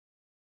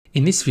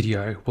In this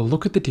video, we'll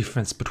look at the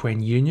difference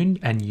between union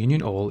and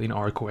union all in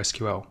Oracle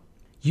SQL.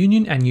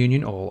 Union and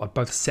union all are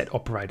both set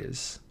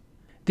operators.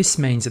 This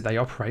means that they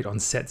operate on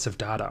sets of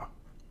data.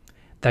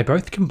 They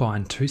both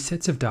combine two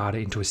sets of data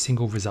into a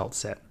single result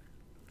set.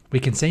 We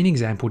can see an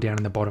example down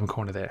in the bottom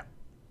corner there.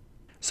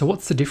 So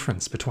what's the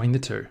difference between the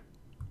two?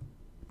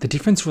 The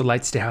difference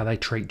relates to how they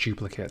treat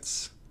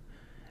duplicates.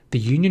 The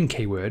union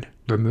keyword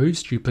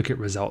removes duplicate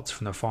results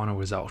from the final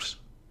result.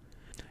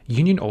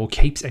 Union all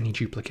keeps any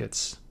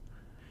duplicates.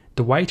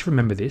 The way to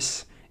remember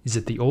this is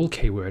that the all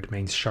keyword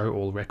means show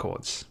all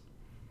records.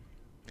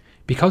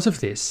 Because of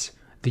this,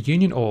 the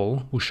union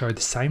all will show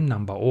the same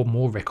number or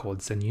more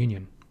records than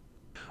union.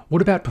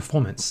 What about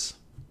performance?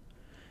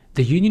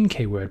 The union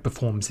keyword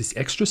performs this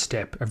extra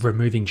step of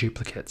removing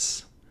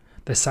duplicates,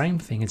 the same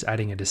thing as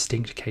adding a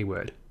distinct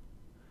keyword.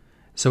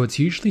 So it's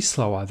usually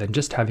slower than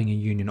just having a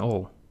union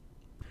all.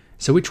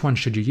 So which one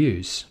should you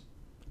use?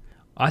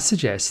 I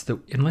suggest that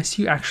unless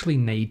you actually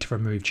need to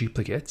remove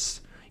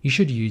duplicates, you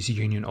should use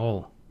union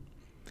all.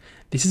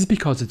 This is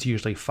because it's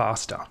usually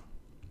faster.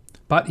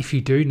 But if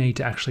you do need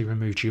to actually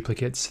remove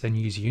duplicates, then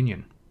use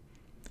union.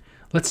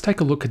 Let's take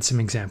a look at some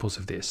examples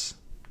of this.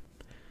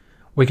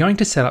 We're going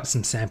to set up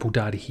some sample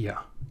data here.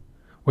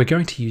 We're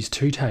going to use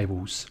two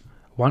tables,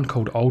 one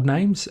called old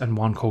names and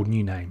one called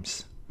new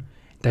names.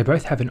 They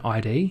both have an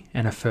ID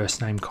and a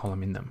first name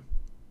column in them.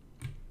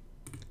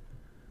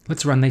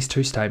 Let's run these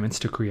two statements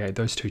to create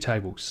those two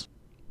tables.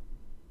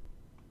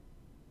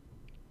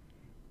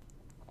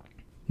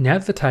 Now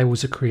that the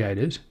tables are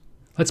created,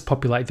 let's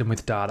populate them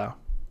with data.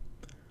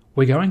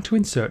 We're going to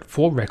insert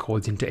 4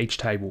 records into each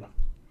table.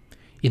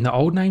 In the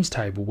old names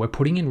table, we're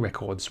putting in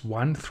records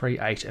 1, 3,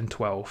 8 and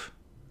 12.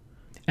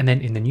 And then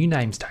in the new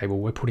names table,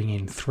 we're putting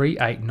in 3,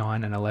 8,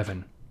 9 and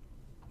 11.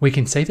 We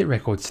can see that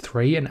records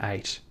 3 and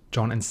 8,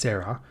 John and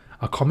Sarah,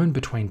 are common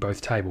between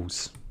both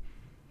tables.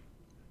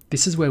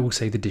 This is where we'll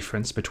see the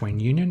difference between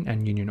union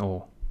and union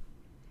all.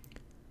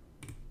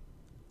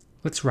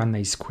 Let's run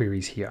these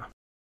queries here.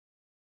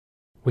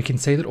 We can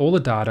see that all the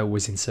data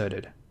was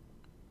inserted.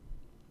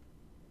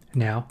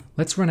 Now,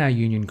 let's run our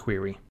union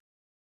query.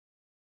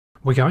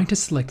 We're going to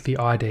select the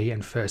ID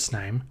and first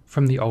name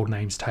from the old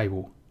names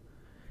table.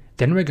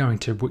 Then we're going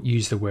to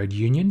use the word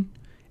union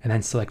and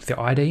then select the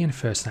ID and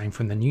first name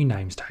from the new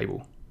names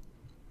table.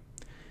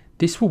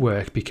 This will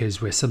work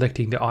because we're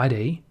selecting the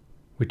ID,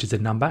 which is a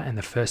number, and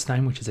the first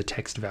name, which is a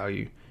text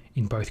value,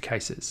 in both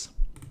cases.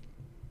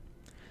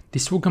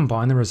 This will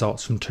combine the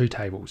results from two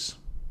tables.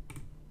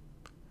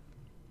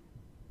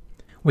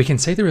 We can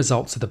see the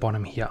results at the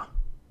bottom here.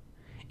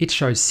 It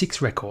shows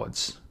 6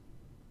 records.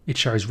 It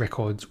shows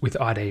records with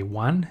ID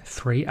 1,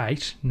 3,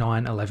 8,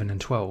 9, 11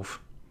 and 12.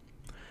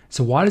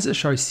 So why does it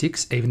show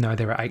 6 even though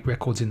there are 8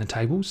 records in the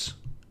tables?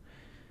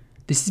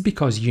 This is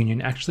because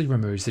union actually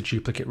removes the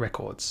duplicate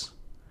records.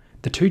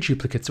 The two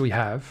duplicates we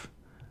have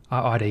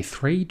are ID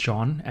 3,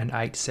 John and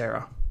 8,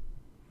 Sarah.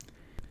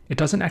 It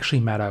doesn't actually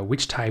matter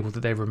which table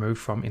that they're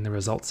removed from in the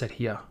result set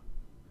here.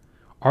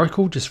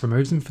 Oracle just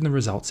removes them from the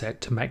result set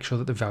to make sure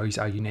that the values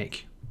are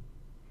unique.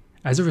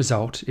 As a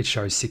result, it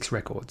shows 6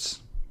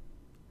 records.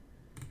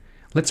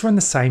 Let's run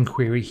the same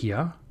query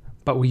here,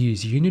 but we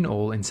use union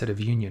all instead of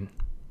union.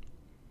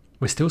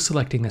 We're still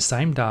selecting the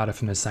same data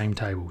from the same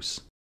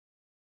tables.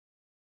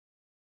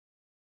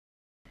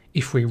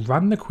 If we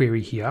run the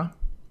query here,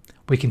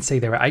 we can see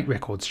there are 8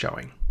 records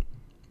showing.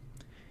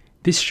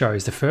 This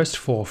shows the first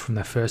 4 from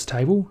the first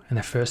table and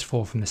the first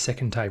 4 from the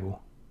second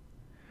table.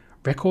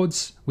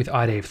 Records with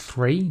ID of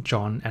 3,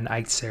 John and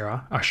 8,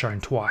 Sarah are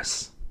shown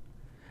twice.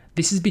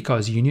 This is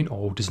because union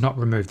all does not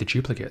remove the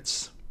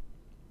duplicates.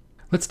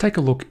 Let's take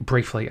a look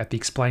briefly at the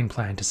explain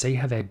plan to see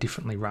how they're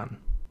differently run.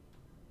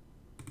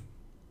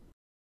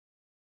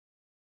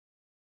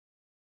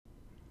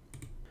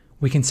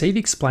 We can see the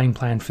explain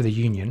plan for the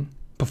union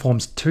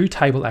performs 2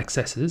 table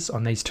accesses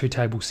on these 2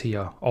 tables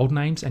here, old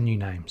names and new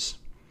names.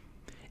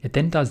 It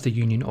then does the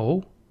union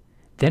all,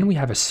 then we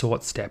have a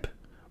sort step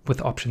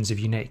with options of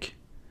unique.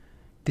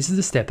 This is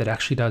the step that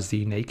actually does the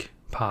unique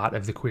part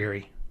of the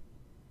query.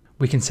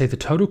 We can see the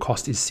total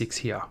cost is 6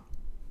 here.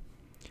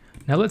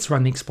 Now let's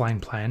run the explain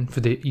plan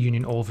for the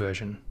union all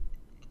version.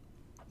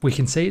 We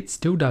can see it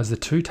still does the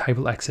 2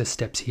 table access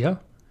steps here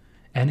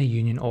and a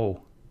union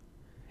all.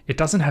 It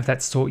doesn't have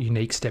that sort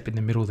unique step in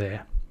the middle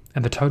there,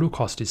 and the total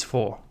cost is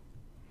 4.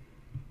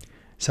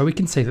 So we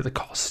can see that the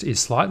cost is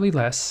slightly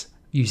less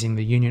using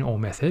the union all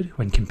method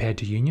when compared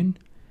to union,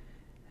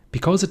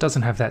 because it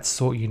doesn't have that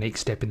sort unique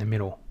step in the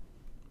middle.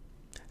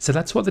 So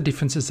that's what the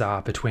differences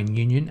are between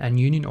union and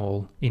union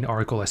all in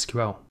Oracle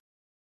SQL.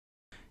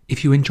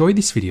 If you enjoyed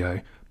this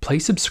video,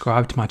 please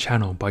subscribe to my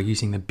channel by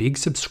using the big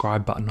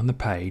subscribe button on the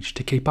page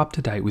to keep up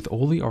to date with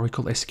all the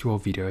Oracle SQL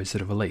videos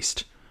that are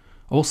released.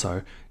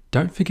 Also,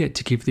 don't forget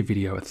to give the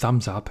video a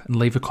thumbs up and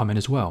leave a comment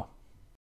as well.